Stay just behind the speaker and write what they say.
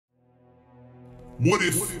What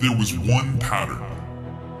if there was one pattern?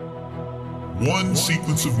 One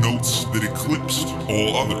sequence of notes that eclipsed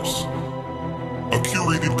all others. A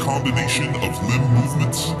curated combination of limb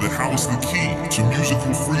movements that house the key to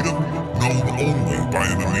musical freedom known only by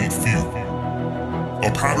an innate few.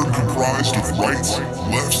 A pattern comprised of rights,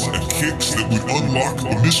 lefts, and kicks that would unlock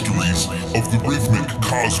the mysteries of the rhythmic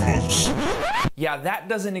cosmos. Yeah, that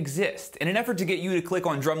doesn't exist. In an effort to get you to click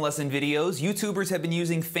on drum lesson videos, YouTubers have been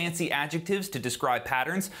using fancy adjectives to describe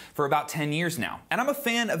patterns for about 10 years now. And I'm a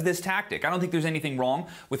fan of this tactic. I don't think there's anything wrong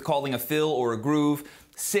with calling a fill or a groove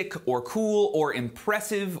sick or cool or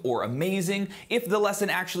impressive or amazing if the lesson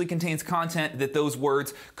actually contains content that those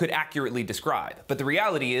words could accurately describe. But the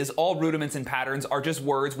reality is all rudiments and patterns are just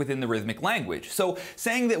words within the rhythmic language. So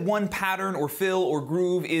saying that one pattern or fill or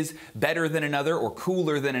groove is better than another or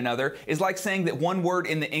cooler than another is like saying that one word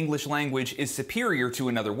in the English language is superior to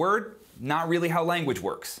another word. Not really how language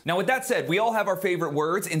works. Now with that said, we all have our favorite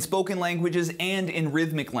words in spoken languages and in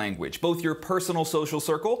rhythmic language. Both your personal social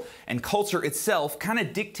circle and culture itself kind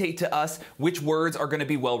of dictate to us which words are going to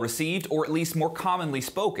be well received or at least more commonly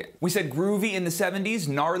spoken. We said groovy in the 70s,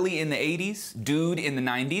 gnarly in the 80s, dude in the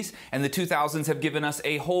 90s, and the 2000s have given us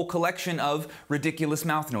a whole collection of ridiculous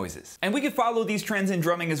mouth noises. And we could follow these trends in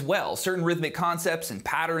drumming as well. Certain rhythmic concepts and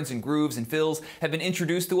patterns and grooves and fills have been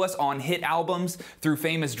introduced to us on hit albums, through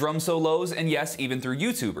famous drum solos, and yes, even through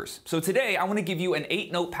YouTubers. So today I want to give you an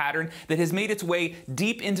 8-note pattern that has made its way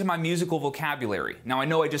deep into my musical vocabulary. Now I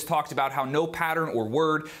know I just talked about how no pattern or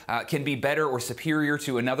word can be better or superior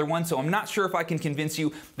to another one, so I'm not sure if I can convince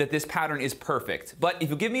you that this pattern is perfect. But if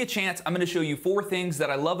you give me a chance, I'm going to show you 4 things that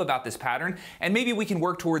I love about this pattern, and maybe we can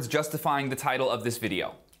work towards justifying the title of this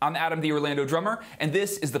video. I'm Adam the Orlando Drummer, and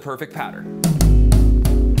this is the perfect pattern.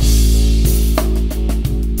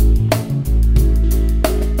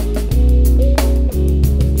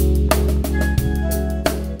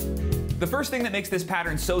 The first thing that makes this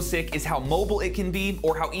pattern so sick is how mobile it can be,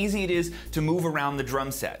 or how easy it is to move around the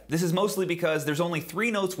drum set. This is mostly because there's only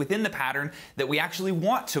 3 notes within the pattern that we actually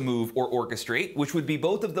want to move or orchestrate, which would be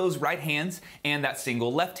both of those right hands and that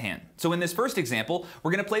single left hand. So in this first example,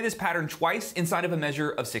 we're going to play this pattern twice inside of a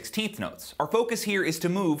measure of 16th notes. Our focus here is to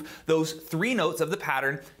move those 3 notes of the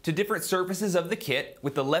pattern to different surfaces of the kit,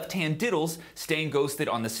 with the left hand diddles staying ghosted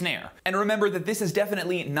on the snare. And remember that this is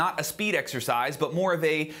definitely not a speed exercise, but more of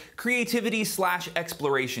a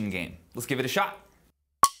creativity/exploration game. Let's give it a shot.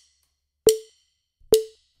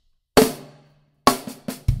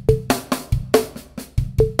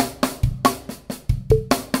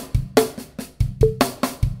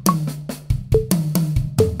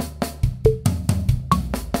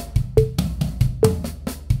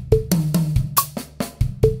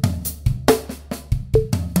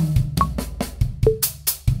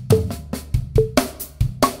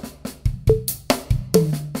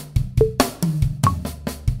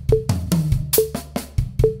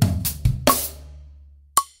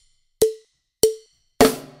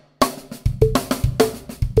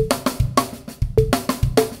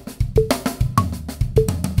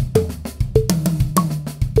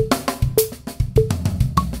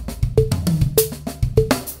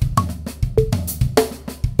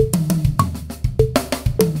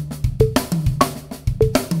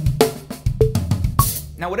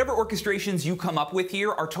 Now, whatever orchestrations you come up with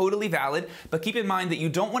here are totally valid, but keep in mind that you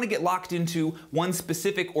don't want to get locked into one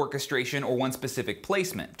specific orchestration or one specific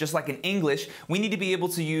placement. Just like in English, we need to be able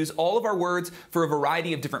to use all of our words for a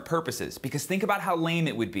variety of different purposes, because think about how lame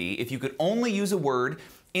it would be if you could only use a word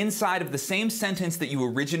inside of the same sentence that you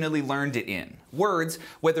originally learned it in. Words,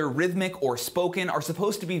 whether rhythmic or spoken, are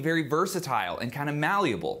supposed to be very versatile and kind of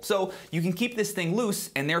malleable. So you can keep this thing loose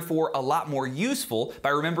and therefore a lot more useful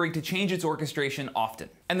by remembering to change its orchestration often.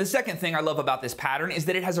 And the second thing I love about this pattern is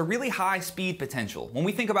that it has a really high speed potential. When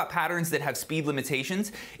we think about patterns that have speed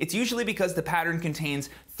limitations, it's usually because the pattern contains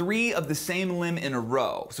 3 of the same limb in a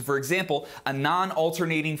row. So for example, a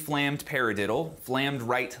non-alternating flammed paradiddle, flammed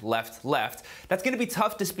right, left, left, that's going to be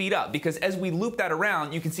tough to speed up, because as we loop that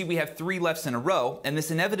around, you can see we have 3 lefts in a row, and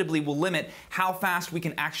this inevitably will limit how fast we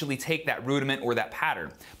can actually take that rudiment or that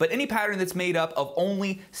pattern. But any pattern that's made up of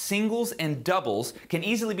only singles and doubles can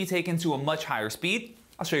easily be taken to a much higher speed.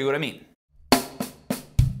 I'll show you what I mean.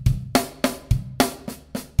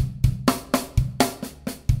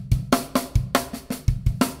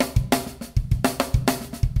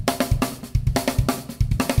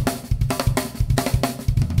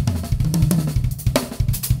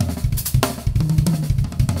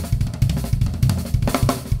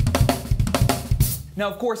 Now,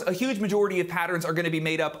 of course, a huge majority of patterns are going to be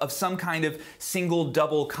made up of some kind of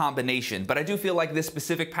single-double combination, but I do feel like this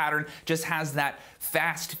specific pattern just has that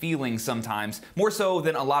fast feeling sometimes, more so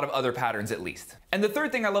than a lot of other patterns at least. And the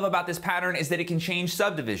third thing I love about this pattern is that it can change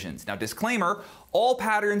subdivisions. Now, disclaimer, all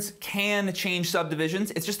patterns can change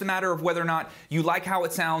subdivisions. It's just a matter of whether or not you like how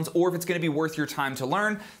it sounds or if it's going to be worth your time to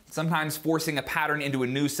learn. Sometimes forcing a pattern into a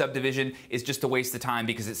new subdivision is just a waste of time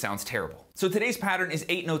because it sounds terrible. So today's pattern is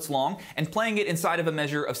 8 notes long, and playing it inside of a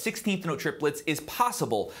measure of 16th note triplets is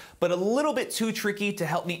possible, but a little bit too tricky to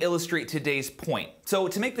help me illustrate today's point. So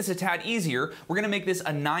to make this a tad easier, we're going to make this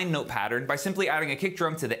a 9-note pattern by simply adding a kick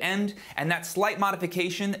drum to the end, and that slight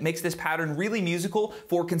modification makes this pattern really musical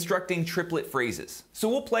for constructing triplet phrases. So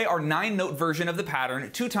we'll play our 9-note version of the pattern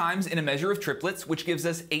 2 times in a measure of triplets, which gives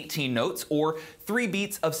us 18 notes, or 3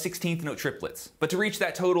 beats of 16th note triplets. But to reach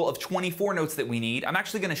that total of 24 notes that we need, I'm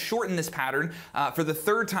actually going to shorten this pattern for the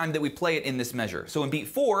 3rd time that we play it in this measure. So in beat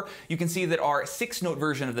 4, you can see that our 6-note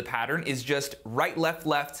version of the pattern is just right, left,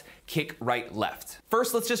 left, kick, right, left.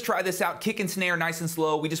 First, let's just try this out, kick and snare nice and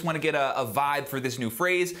slow. We just want to get a vibe for this new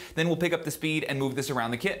phrase. Then we'll pick up the speed and move this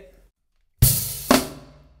around the kit.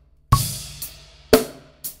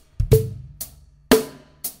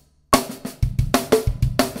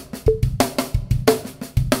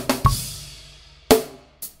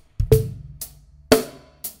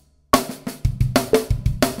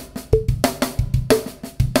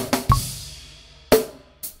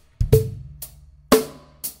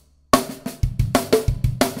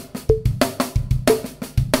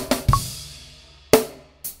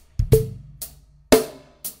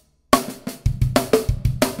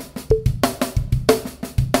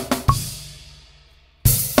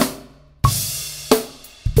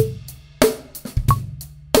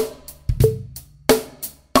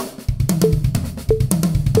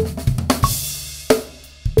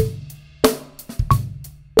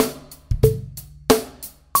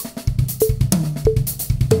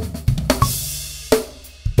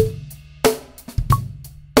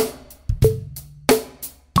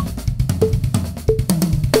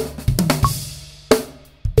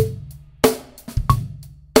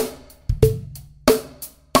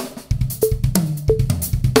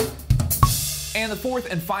 And the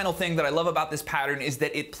fourth and final thing that I love about this pattern is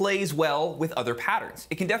that it plays well with other patterns.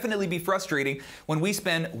 It can definitely be frustrating when we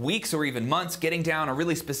spend weeks or even months getting down a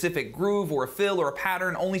really specific groove or a fill or a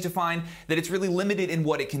pattern only to find that it's really limited in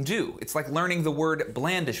what it can do. It's like learning the word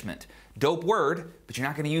blandishment. Dope word, but you're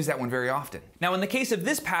not going to use that one very often. Now, in the case of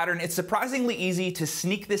this pattern, it's surprisingly easy to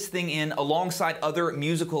sneak this thing in alongside other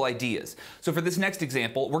musical ideas. So for this next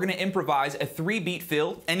example, we're going to improvise a 3-beat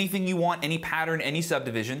fill, anything you want, any pattern, any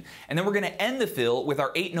subdivision, and then we're going to end the fill with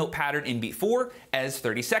our 8-note pattern in beat 4 as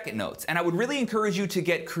 32nd notes. And I would really encourage you to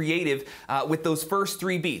get creative with those first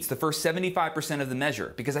 3 beats, the first 75% of the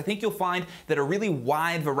measure, because I think you'll find that a really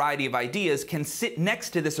wide variety of ideas can sit next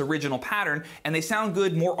to this original pattern, and they sound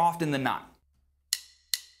good more often than not.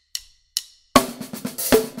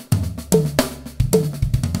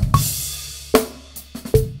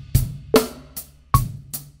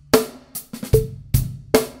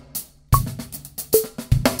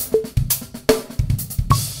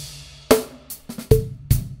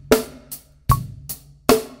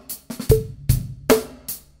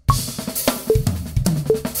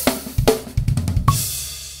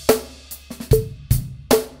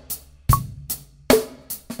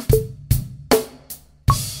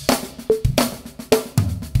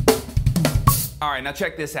 Alright, now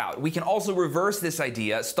check this out. We can also reverse this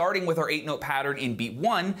idea, starting with our 8-note pattern in beat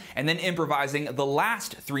 1, and then improvising the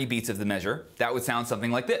last 3 beats of the measure. That would sound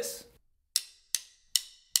something like this.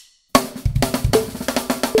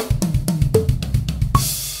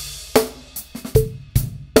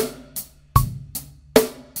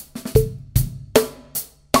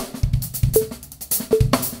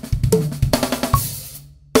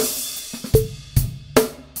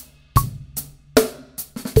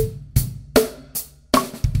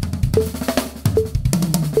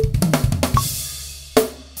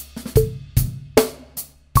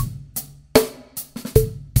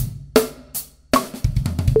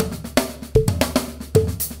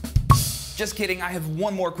 Just kidding, I have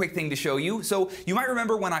one more quick thing to show you. So you might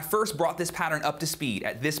remember when I first brought this pattern up to speed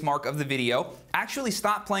at this mark of the video, I actually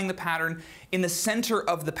stopped playing the pattern in the center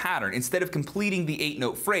of the pattern instead of completing the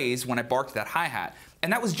 8-note phrase when I barked that hi-hat.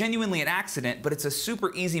 And that was genuinely an accident, but it's a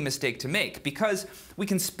super easy mistake to make because we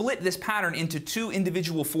can split this pattern into 2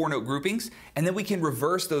 individual 4-note groupings, and then we can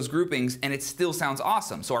reverse those groupings and it still sounds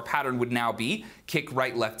awesome. So our pattern would now be kick,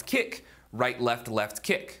 right, left, kick, right, left, left,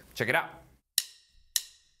 kick. Check it out.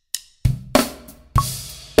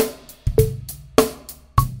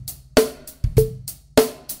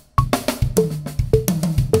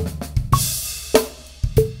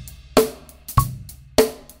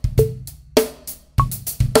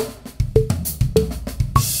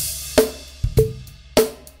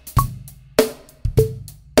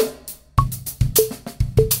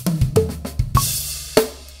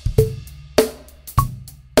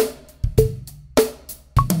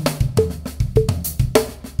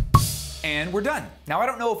 And we're done. Now, I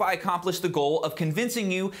don't know if I accomplished the goal of convincing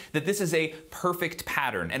you that this is a perfect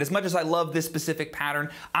pattern. And as much as I love this specific pattern,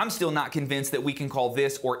 I'm still not convinced that we can call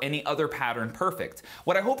this or any other pattern perfect.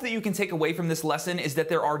 What I hope that you can take away from this lesson is that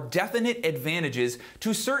there are definite advantages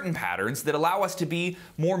to certain patterns that allow us to be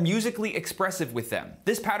more musically expressive with them.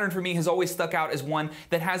 This pattern for me has always stuck out as one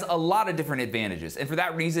that has a lot of different advantages, and for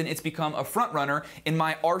that reason, it's become a front runner in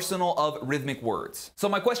my arsenal of rhythmic words. So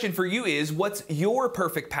my question for you is, what's your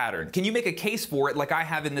perfect pattern? Can you make a case for it like I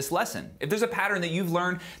have in this lesson? If there's a pattern that you've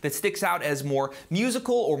learned that sticks out as more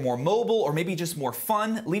musical or more mobile or maybe just more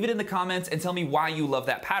fun, leave it in the comments and tell me why you love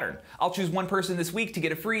that pattern. I'll choose one person this week to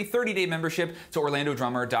get a free 30-day membership to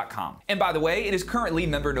OrlandoDrummer.com. And by the way, it is currently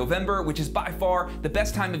Member November, which is by far the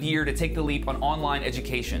best time of year to take the leap on online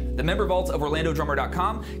education. The member vaults of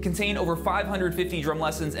OrlandoDrummer.com contain over 550 drum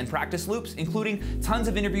lessons and practice loops, including tons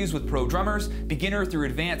of interviews with pro drummers, beginner through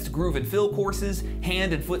advanced groove and fill courses,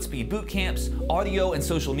 hand and foot speed boot camps, audio and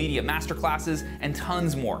social media masterclasses, and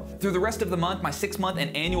tons more. Through the rest of the month, my 6-month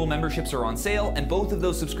and annual memberships are on sale, and both of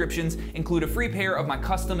those subscriptions include a free pair of my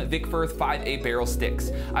custom Vic Firth 5/8 barrel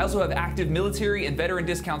sticks. I also have active military and veteran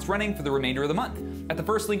discounts running for the remainder of the month. At the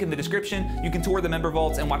first link in the description, you can tour the member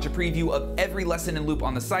vaults and watch a preview of every lesson and loop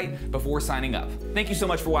on the site before signing up. Thank you so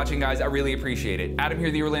much for watching, guys. I really appreciate it. Adam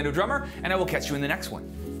here, the Orlando Drummer, and I will catch you in the next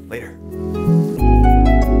one. Later.